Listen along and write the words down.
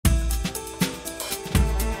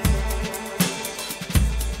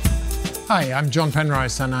Hi, I'm Jon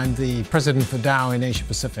Penrice and I'm the President for Dow in Asia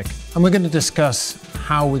Pacific. And we're going to discuss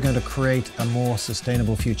how we're going to create a more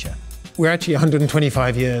sustainable future. We're actually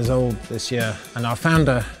 125 years old this year, and our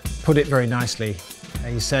founder put it very nicely.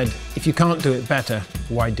 He said, if you can't do it better,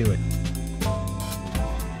 why do it?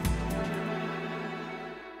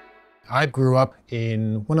 I grew up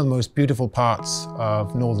in one of the most beautiful parts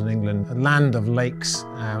of northern England, a land of lakes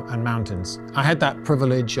and mountains. I had that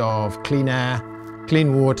privilege of clean air,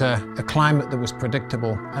 clean water, a climate that was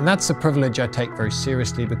predictable. And that's a privilege I take very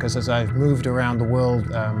seriously, because as I've moved around the world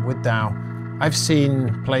with Dow, I've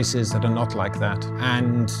seen places that are not like that,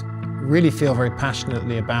 and really feel very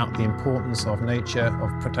passionately about the importance of nature,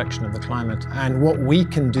 of protection of the climate, and what we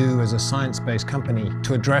can do as a science-based company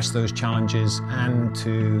to address those challenges and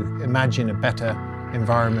to imagine a better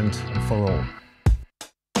environment for all.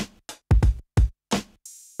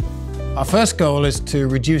 Our first goal is to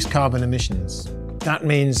reduce carbon emissions. That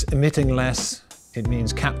means emitting less, it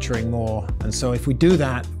means capturing more, and so if we do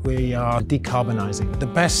that, we are decarbonizing. The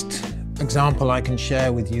best example I can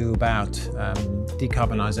share with you about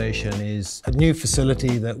decarbonisation is a new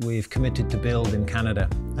facility that we've committed to build in Canada.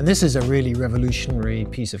 And this is a really revolutionary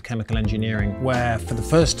piece of chemical engineering where, for the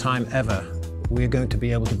first time ever, we're going to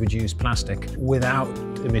be able to produce plastic without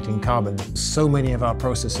emitting carbon. So many of our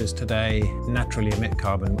processes today naturally emit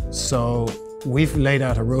carbon. So we've laid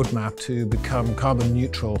out a roadmap to become carbon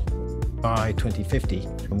neutral by 2050,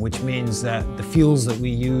 which means that the fuels that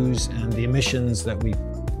we use and the emissions that we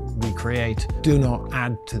create do not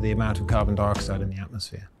add to the amount of carbon dioxide in the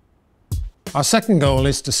atmosphere. Our second goal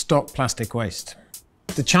is to stop plastic waste.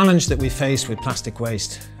 The challenge that we face with plastic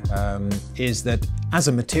waste is that as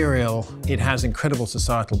a material, it has incredible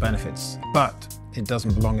societal benefits, but it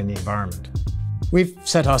doesn't belong in the environment. We've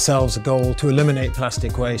set ourselves a goal to eliminate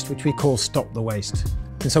plastic waste, which we call Stop the Waste.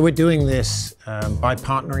 And so we're doing this by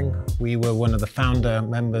partnering. We were one of the founder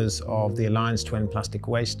members of the Alliance to End Plastic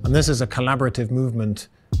Waste. And this is a collaborative movement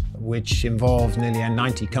which involves nearly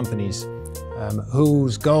 90 companies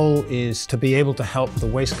whose goal is to be able to help the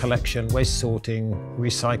waste collection, waste sorting,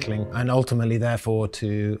 recycling, and ultimately, therefore,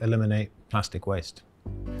 to eliminate plastic waste.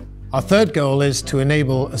 Our third goal is to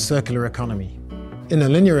enable a circular economy. In a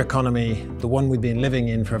linear economy, the one we've been living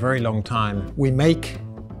in for a very long time, we make,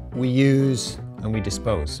 we use, and we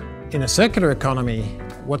dispose. In a circular economy,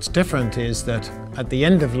 what's different is that at the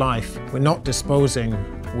end of life, we're not disposing,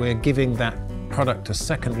 we're giving that product a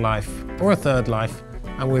second life or a third life,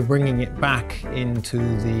 and we're bringing it back into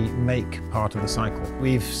the make part of the cycle.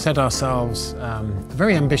 We've set ourselves a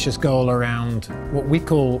very ambitious goal around what we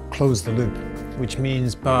call close the loop, which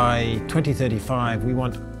means by 2035 we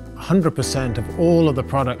want 100% of all of the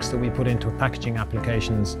products that we put into packaging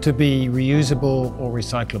applications to be reusable or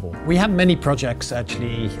recyclable. We have many projects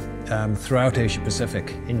actually throughout Asia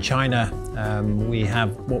Pacific. In China, we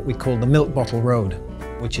have what we call the milk bottle road,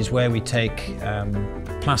 which is where we take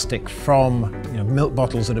plastic from milk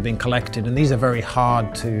bottles that have been collected, and these are very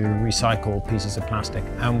hard to recycle pieces of plastic.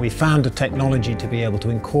 And we found a technology to be able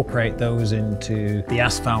to incorporate those into the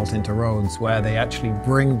asphalt, into roads, where they actually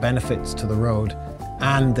bring benefits to the road,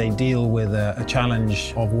 and they deal with a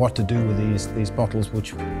challenge of what to do with these bottles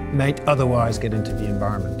which may otherwise get into the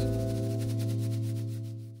environment.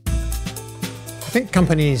 I think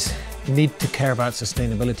companies need to care about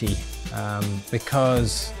sustainability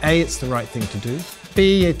because A, it's the right thing to do,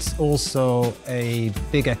 B, it's also a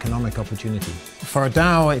big economic opportunity. For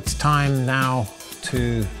Dow, it's time now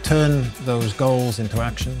to turn those goals into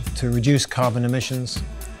action, to reduce carbon emissions,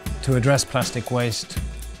 to address plastic waste,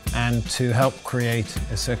 and to help create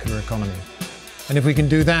a circular economy. And if we can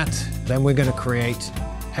do that, then we're going to create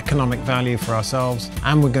economic value for ourselves,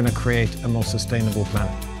 and we're going to create a more sustainable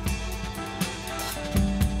planet.